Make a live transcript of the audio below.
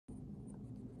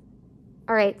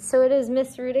All right, so it is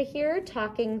Miss Ruta here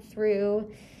talking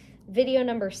through video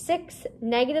number 6,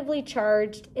 negatively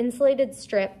charged insulated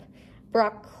strip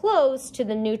brought close to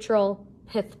the neutral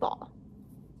pith ball.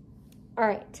 All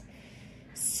right,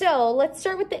 so let's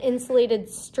start with the insulated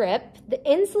strip. The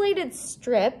insulated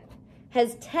strip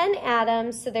has 10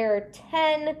 atoms, so there are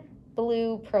 10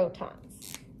 blue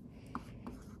protons.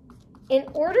 In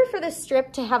order for the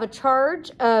strip to have a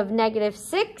charge of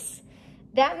 -6,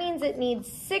 that means it needs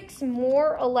 6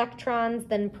 more electrons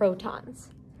than protons.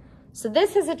 So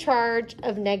this has a charge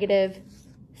of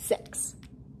 -6.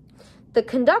 The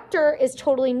conductor is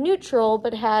totally neutral,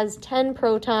 but has 10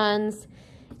 protons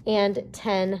and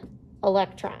 10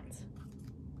 electrons.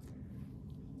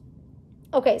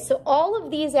 Okay, so all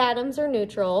of these atoms are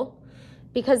neutral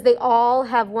because they all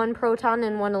have 1 proton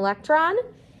and 1 electron.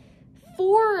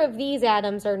 4 of these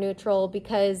atoms are neutral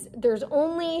because there's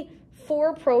only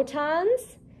 4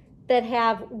 protons that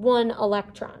have 1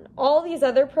 electron. All these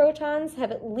other protons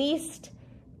have at least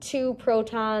 2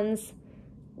 protons,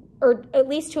 or at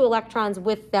least 2 electrons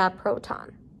with that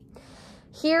proton.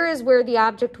 Here is where the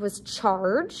object was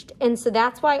charged, and so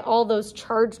that's why all those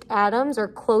charged atoms are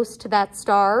close to that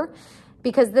star,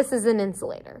 because this is an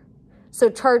insulator. So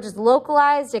charge is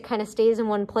localized, it kind of stays in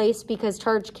one place because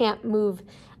charge can't move,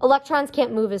 electrons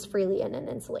can't move as freely in an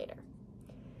insulator.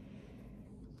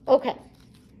 Okay.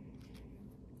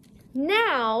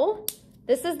 Now,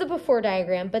 this is the before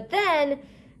diagram, but then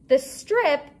the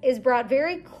strip is brought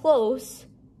very close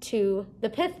to the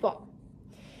pith ball.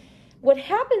 What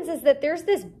happens is that there's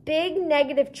this big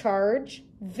negative charge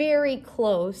very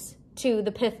close to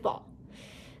the pith ball.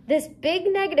 This big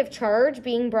negative charge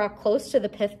being brought close to the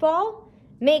pith ball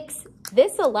makes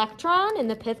this electron in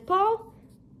the pith ball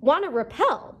want to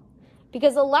repel,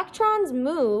 because electrons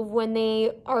move when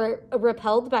they are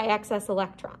repelled by excess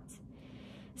electrons.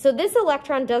 So this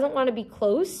electron doesn't want to be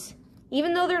close,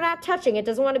 even though they're not touching, it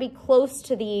doesn't want to be close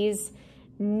to this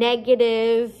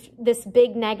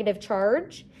big negative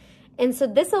charge. And so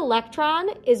this electron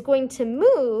is going to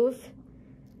move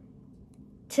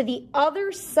to the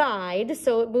other side,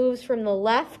 so it moves from the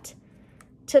left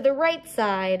to the right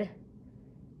side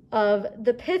of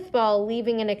the pith ball,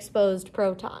 leaving an exposed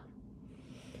proton.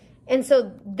 And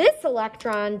so this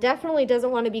electron definitely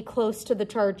doesn't want to be close to the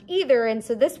charge either, and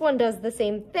so this one does the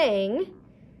same thing,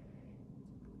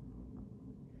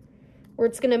 where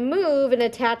it's going to move and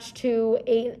attach to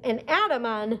an atom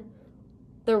on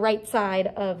the right side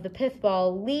of the pith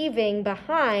ball, leaving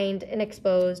behind an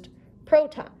exposed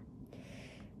proton.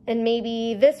 And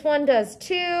maybe this one does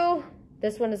too.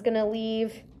 This one is going to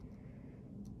leave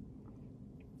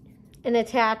and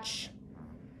attach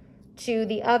to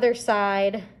the other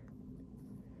side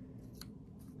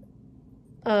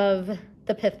of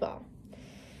the pith ball.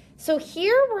 So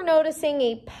here we're noticing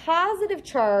a positive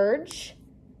charge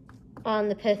on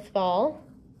the pith ball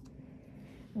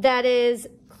that is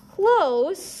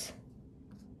close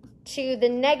to the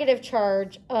negative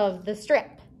charge of the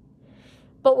strip.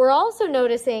 But we're also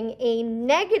noticing a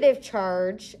negative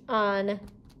charge on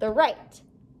the right.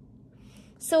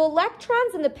 So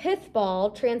electrons in the pith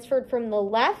ball transferred from the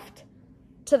left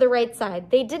to the right side.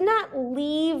 They did not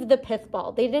leave the pith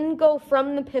ball. They didn't go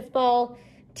from the pith ball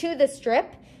to the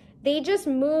strip. They just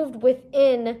moved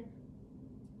within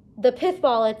the pith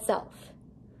ball itself.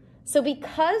 So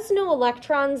because no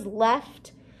electrons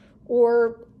left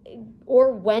or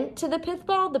went to the pith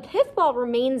ball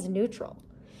remains neutral.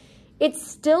 It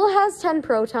still has 10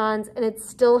 protons and it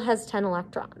still has 10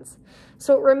 electrons.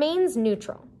 So it remains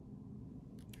neutral.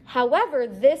 However,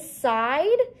 this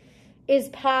side is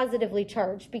positively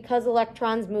charged because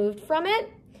electrons moved from it.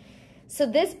 So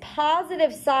this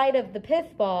positive side of the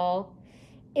pith ball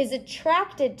is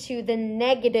attracted to the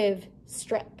negative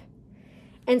strip.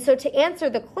 And so to answer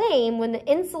the claim, when the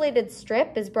insulated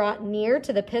strip is brought near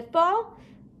to the pith ball,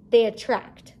 they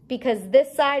attract because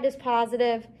this side is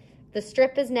positive, the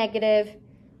strip is negative,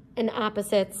 and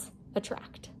opposites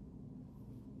attract.